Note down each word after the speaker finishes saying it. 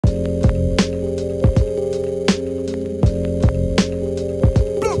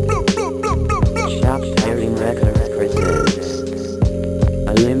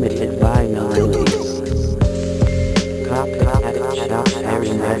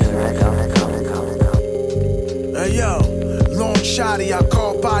Illuminati, I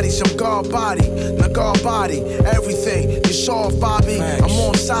call bodies, I'm God body. Now God body, everything. You soft, Bobby, I'm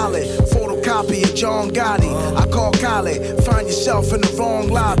on solid. Photocopy of John Gotti. I call Khaled, find yourself in the wrong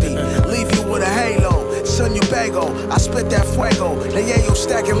lobby. Leave you with a halo, son you bago. I spit that fuego, the yayo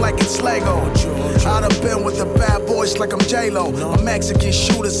stacking like it's Lego. I done been with the bad boys like I'm J-Lo. My Mexican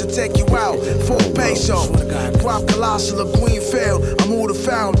shooters to take you out, 4 peso. Guap Colossal of Queenfield, I'm who the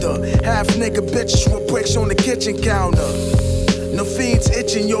founder. Half nigga bitches with bricks on the kitchen counter. No fiends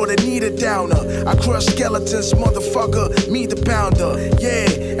itching, you're the need a downer. I crush skeletons, motherfucker, me the pounder.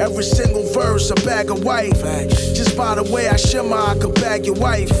 Yeah, every single verse a bag of wife. Just by the way I shimmer, I could bag your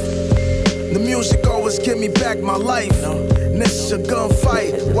wife. The music always give me back my life. And this is a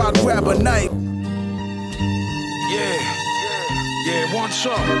gunfight, why grab a knife? Yeah, what's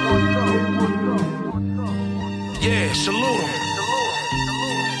up? Yeah, salute him.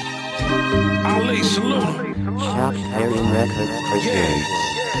 Ali, salute him. Shock Harry Records presents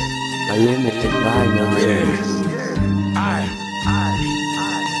a limited vinyl release.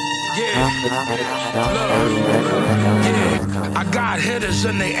 I got hitters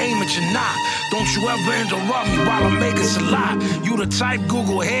and they aim at you not. Don't you ever interrupt me while I'm making salat. You the type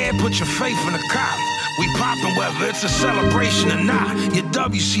Google head, put your faith in the cop. We poppin' whether it's a celebration or not. Your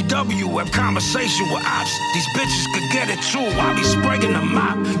WCW have conversation with ops. These bitches could get it too, I be spraying the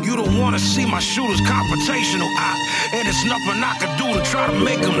mop. You don't wanna see my shooters confrontational op. And it's nothing I could do to try to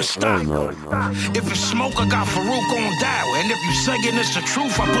make them to stop. If it's smoke, I got Farouk on dial. And if you saying it's the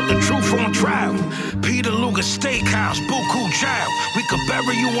truth, I put the truth on trial. Peter Luger Steakhouse, Buku Chow. We could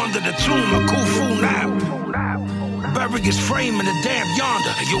bury you under the tomb of Khufu now. Bury his frame in the damn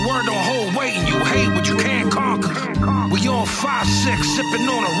yonder. Your word don't hold weight and you hate what you can't conquer. We on 5-6 sipping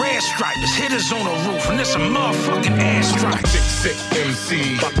on a red stripe. There's hitters on the roof and it's a motherfucking airstrike. Sick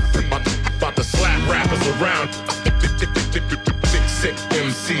MC, about to slap rappers around. Sick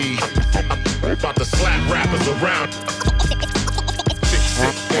MC, about to slap rappers around.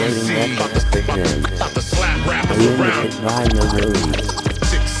 Sick MC, about to slap rappers around.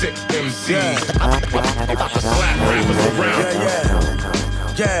 Sick MC, about to slap rappers around.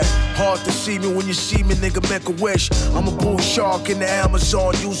 Yeah, hard to see me when you see me, nigga, make a wish. I'm a bull shark in the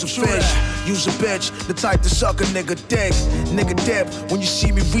Amazon, use a fish, use a bitch, the type to suck a nigga dick. Nigga dip, when you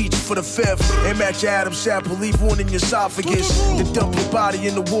see me reach for the fifth. Aim at your Adam's apple, leave one in your esophagus. Then dump your body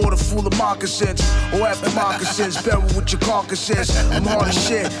in the water full of moccasins. Or after moccasins, buried with your carcasses. I'm hard as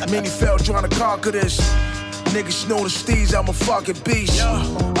shit, many fell trying to conquer this. Niggas know the steez, I'm a fucking beast.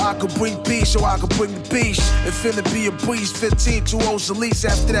 I could bring peace, so I could bring the beast. It finna be a breeze, 15 2-0s at least.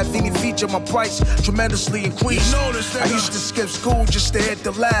 After that Vinnie feature, my price tremendously increased. I used to skip school just to hit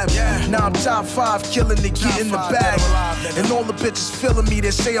the lab. Now I'm top 5, killing it, getting the bag. And all the bitches feeling me,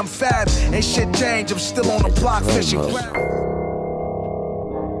 they say I'm fab. Ain't shit changed, I'm still on the block fishing. Do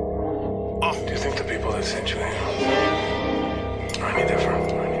you think the people that sent you in are any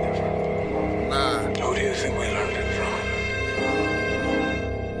different? Nah. Who do you think we learned it from?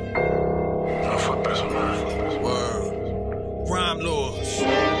 No fue personal. Word. Rhyme laws.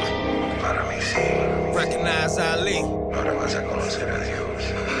 Para mí sí. Recognize Ali. Ahora vas a conocer a Dios.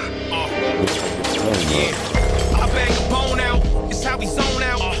 Yeah. I bang a bone out. It's how we zone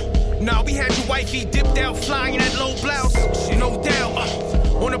out. Nah, we had your wifey dipped out, flying that low blouse. No doubt.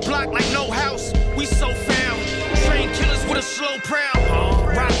 On the block like no house. We so found. Train killers with a slow prowl.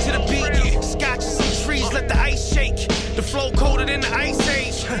 Rock to the beat, yeah. Scotches and trees, let the ice shake. The flow colder than the ice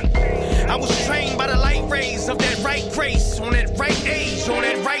age. I was trained by the light rays of that right grace. On that right age, on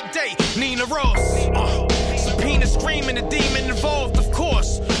that right day. Nina Ross. Subpoena screaming, the demon involved, of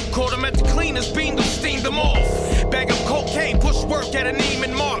course. Caught him at the cleaners, beamed them, steamed them off. Bag of cocaine, push work at a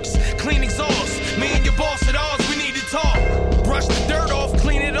Neiman Marks. Clean exhaust, me and your boss at ours, we need to talk. Brush the dirt off,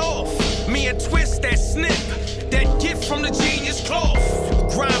 clean it off. Me and Twist, that snip. That gift from the genius cloth.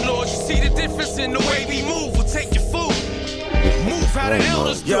 Crime lords, you see the difference in the way we move. We'll take your food. Move how the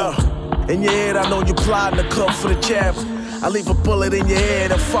elders do. In your head, I know you plotting to come for the jab. I leave a bullet in your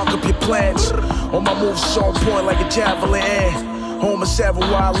head and fuck up your plans. All my moves is on point like a javelin. Home is ever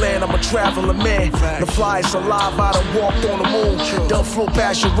where I land, I'm a traveling man. The Fly Sire, I done walked on the moon. Done flew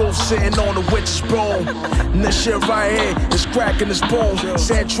past your roof, sitting on the witch's broom. And this shit right here is cracking this bone.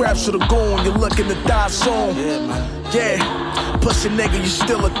 Sand traps to the goon, you're looking to die soon. Yeah, pussy nigga, you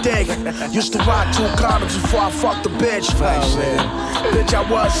still a dick. Used to rock 2 condoms before I fucked a bitch. Bitch, I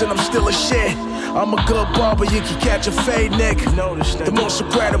was and I'm still a shit. I'm a good barber, you can catch a fade, nigga. The most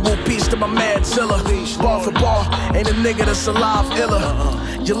incredible piece to my man Zilla. Bar for bar, ain't a nigga that's alive iller.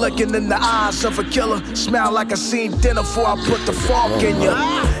 You're looking in the eyes of a killer. Smell like I seen dinner before I put the fork in ya.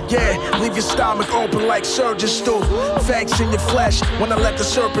 Yeah, leave your stomach open like surgeons do. Fangs in your flesh when I let the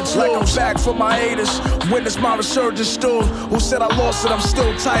serpents like I'm back for my haters. Witness my resurgence too. Who said I lost it? I'm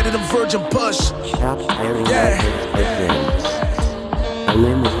still tighter than virgin push. Yeah. A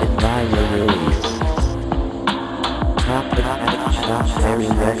limited vinyl release.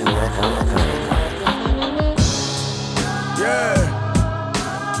 Yeah.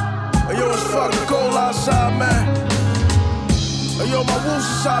 Hey, yo, it's fucking cold outside, man. Hey, yo, my wolves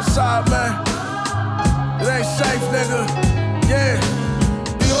is outside, man. It ain't safe, nigga. Yeah.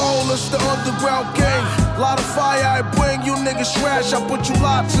 Behold, it's the underground king. Lot of fire I bring, you niggas trash. I put you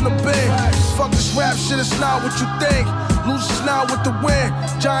lots in the bin. Fuck this rap shit, it's not what you think. Loses now with the win.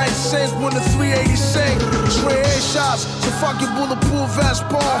 Giant sins when the 380 sing. Straight headshots, so fuck your bulletproof vest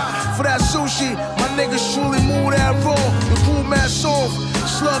ball. For that sushi, my niggas truly move that raw. The crew mask off.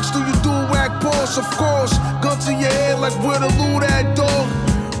 Slugs, do you do whack balls? Of course. Gun to your head like where the loot at, dog.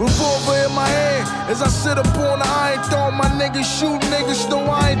 Revolver in my hand as I sit up on the iron throne. My niggas shoot niggas, no,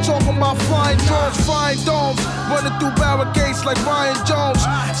 I ain't talking about flying drones, flying domes. Running through barricades like Ryan Jones.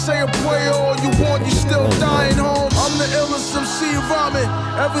 Say a prayer all you want, you still dying home. I'm the illest MC rhyming,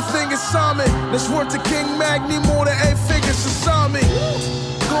 everything is Simon. That's worth to King Magni more than 8 figures to sign me.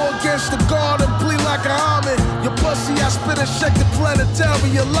 Go against the guard and bleed like a hymen. Your pussy, I spit and shake the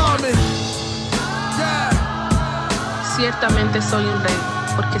planetary alarming. Yeah. Ciertamente soy un rey,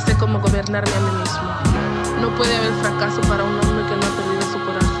 porque sé cómo gobernarme a mí mismo. No puede haber fracaso para un hombre que no ha perdido su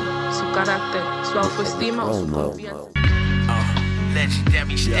coraje, su carácter, su autoestima o su confianza.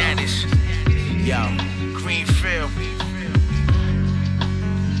 Legendary status. Yo, Greenfield.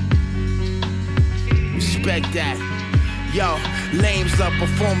 Respect that. Yo, lames love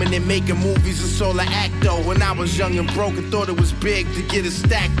performing and making movies, it's all an act though. When I was young and broke, I thought it was big to get a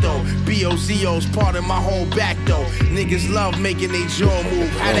stack though. B.O.Z.O.'s part of my whole back though. Niggas love making they jaw move,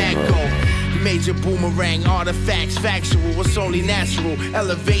 how that go? Major boomerang, artifacts, factual, it's only natural.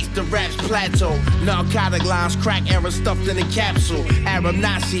 Elevates the rap's plateau. Narcotic lines, crack era stuffed in a capsule. Arab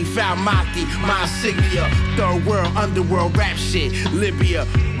Nazi, foul Mahdi, my insignia. Third world, underworld rap shit. Libya,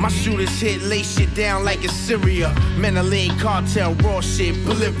 my shooters hit, lay shit down like it's Syria. Menelene cartel, raw shit,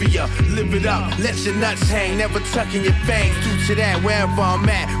 Bolivia. Live it up, let your nuts hang, never tucking your fangs. Due to that, wherever I'm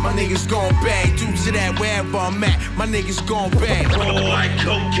at, my niggas gon' bang. Due to that, wherever I'm at, my niggas gon' bang. Roll like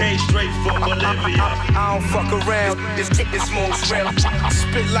cocaine straight from Bolivia. I don't fuck around, this moves real. I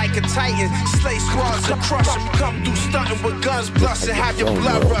spit like a titan, slay squads and crush them. Come through stunting with guns blusting, have your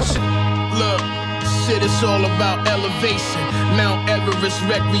blood rushing. Look, shit is all about elevation. Mount Everest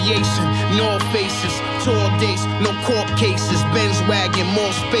recreation, North faces, tall dates, no court cases. Benz wagon,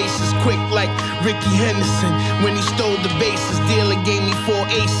 more spaces, quick like Ricky Henderson. When he stole the bases, dealer gave me 4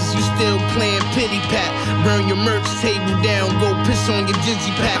 aces. You still playing pity pat, burn your merch table down, go piss on your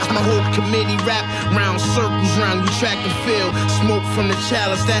digi packs. My whole committee rap round circles round you track and field. Smoke from the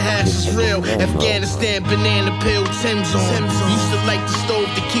chalice, that hash is real. Afghanistan, banana peel, Tim's on. Used to light the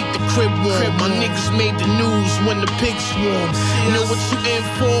stove to keep the crib warm. My niggas made the news when the pigs swarm. Know what you in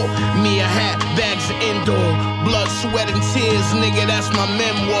for? Me a hat, bags of indoor. Blood, sweat, and tears, nigga, that's my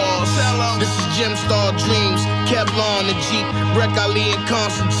memoirs. This is Gemstar Dreams, Kevlar on the Jeep, Breck Ali and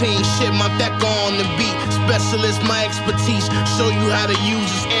Constantine. Shit, my deck on the beat. Specialist, my expertise. Show you how to use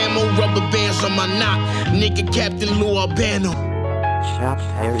this ammo. Rubber bands on my knot. Nigga, Captain Lou Albano.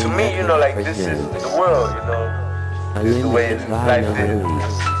 To me, you know, like this is the world, you know. This is the way life is.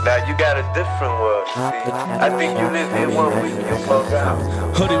 Now you got a different world, you see. I think you live in one week, you fuck out.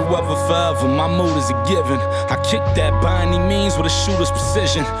 Hooded weather forever, my mood is a given. I kick that by any means with a shooter's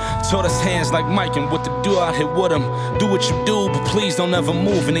precision. Taught us hands like Mike and what to do out here with him. Do what you do, but please don't ever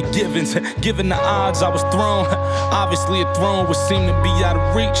move in the givens. Given the odds I was thrown, obviously a throne would seem to be out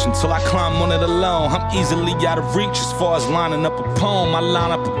of reach until I climb on it alone. I'm easily out of reach as far as lining up a poem. I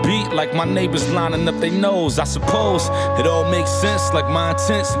line up a beat like my neighbors lining up their nose. I suppose it all makes sense like my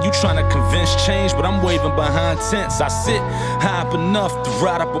intents. And you trying to convince change, but I'm waving behind tents. I sit high up enough to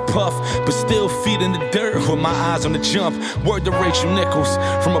ride up a puff, but still feet in the dirt with my eyes on the jump. Word to Rachel Nichols,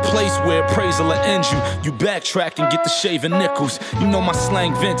 from a place where appraisal will end you. You backtrack and get the shaving nickels. You know my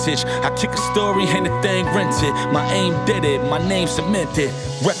slang vintage. I kick a story, ain't a thing rented. My aim did it, my name cemented.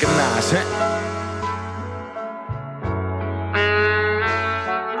 Recognize, huh?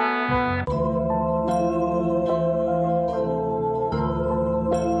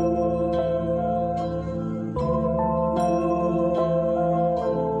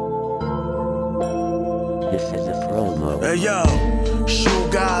 Hey yo,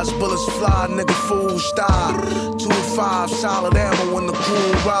 shoot guys, bullets fly, nigga fools die. 2-5, solid ammo when the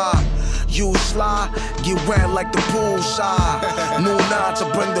crew ride. You sly, get ran like the poolside. New 9 about to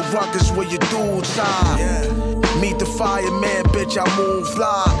bring the ruckus where your dudes are. Meet the fireman, bitch, I move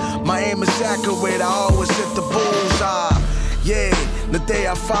fly. My aim is accurate, I always hit the bullseye. Yeah, the day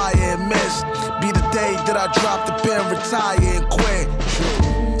I fire and miss be the day that I drop the pen, retire and quit.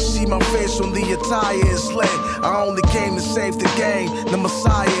 See my face on the attire is lit. I only came to save the game, the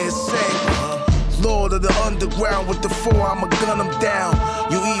Messiah is sick. Lord of the underground with the 4, I'ma gun him down.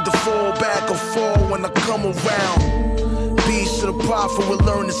 You either fall back or fall when I come around. Beast to the prophet will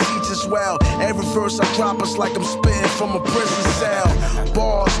learn to teach as well. Every verse I drop is like I'm spitting from a prison cell.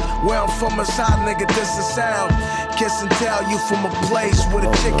 Bars, where I'm from is hot, nigga, this is sound. Kiss and tell you from a place where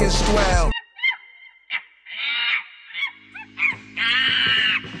the chickens dwell.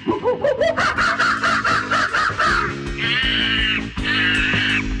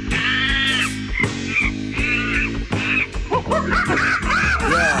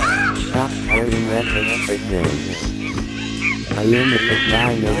 Stop hearing records presents a limited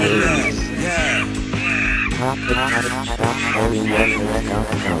line of release. Stop hearing records.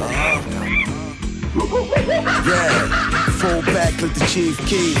 Yeah, fall back like the chief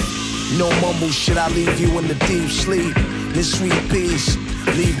key. No mumble shit, I leave you in the deep sleep. This sweet peace,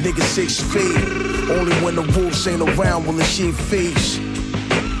 leave niggas 6 feet. Only when the wolves ain't around will the sheep feast.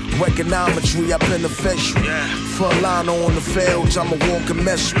 Econometry, I've been official. Front line on the fields, I'm a walking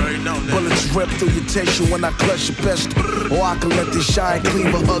mess. Bullets rip through your tissue when I clutch your pistol. Or I can let this shine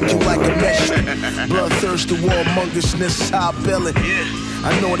cleaver hug you like a mesh. Bloodthirsty warmongersness is how I bill it.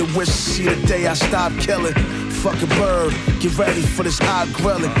 I know they wish to see the day I stop killing. Fucking bird, get ready for this hot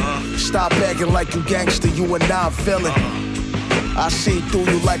grilling. Stop acting like you gangster, you and I villain. I see through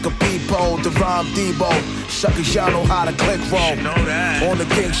you like a peephole, the rhyme Debo. Suckers, y'all know how to click roll. On the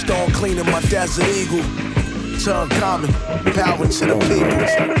Kingstone, cleaning my Desert Eagle. Tutankhamun, power to the people.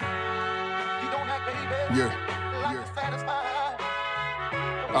 Yeah.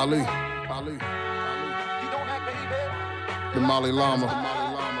 Ali. The Mali Lama.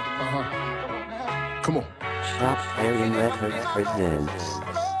 Come on. Stop hearing records presents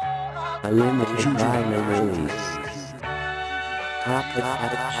a limited line of release.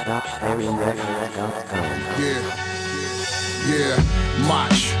 Yeah,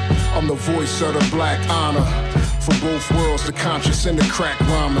 Mach, I'm the voice of the black honor. For both worlds, the conscious and the crack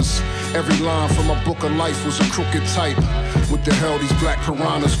rhymers. Every line from my book of life was a crooked type. What the hell these black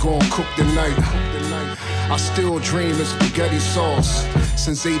piranhas gon' cook tonight? I still dream in spaghetti sauce.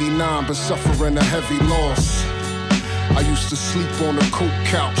 Since '89, been suffering a heavy loss. I used to sleep on a coke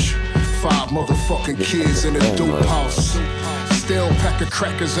couch. 5 motherfucking kids in a dope house. Still pack of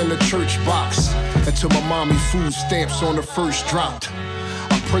crackers in the church box. Until my mommy food stamps on the first dropped.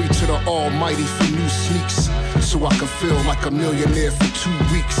 I pray to the Almighty for new sneaks, so I can feel like a millionaire for 2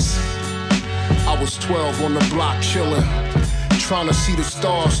 weeks. I was 12 on the block chillin', trying to see the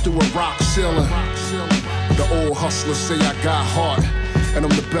stars through a rock ceiling. The old hustlers say I got heart, and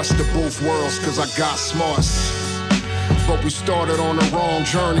I'm the best of both worlds cause I got smarts. But we started on the wrong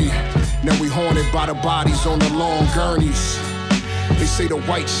journey. Now we haunted by the bodies on the long gurneys. They say the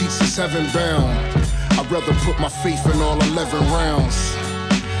white sheets is heaven bound. I'd rather put my faith in all 11 rounds.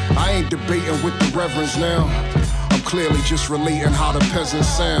 I ain't debating with the reverends now. I'm clearly just relating how the peasants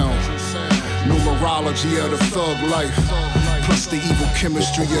sound. Numerology of the thug life, plus the evil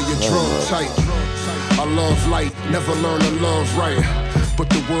chemistry of your drug type. I love light, never learn to love right. But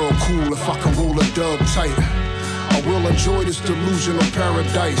the world cool if I can roll a dub tight. I will enjoy this delusional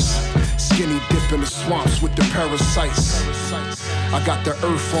paradise. Skinny dip in the swamps with the parasites. I got the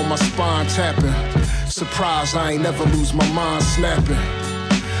earth on my spine tapping. Surprised I ain't never lose my mind snapping.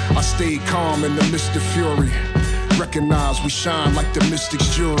 I stayed calm in the midst of fury. Recognize we shine like the mystic's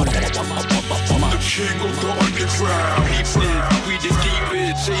jury. I'm the king of the underground. We the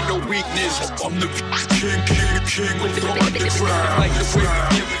deepest, ain't no weakness. I'm the king of the underground. Like the way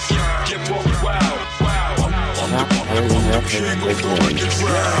we give up, wow. Stop hearing records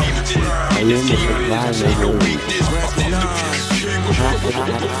presents a limited line of release. Stop hearing records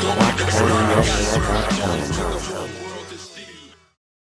presents.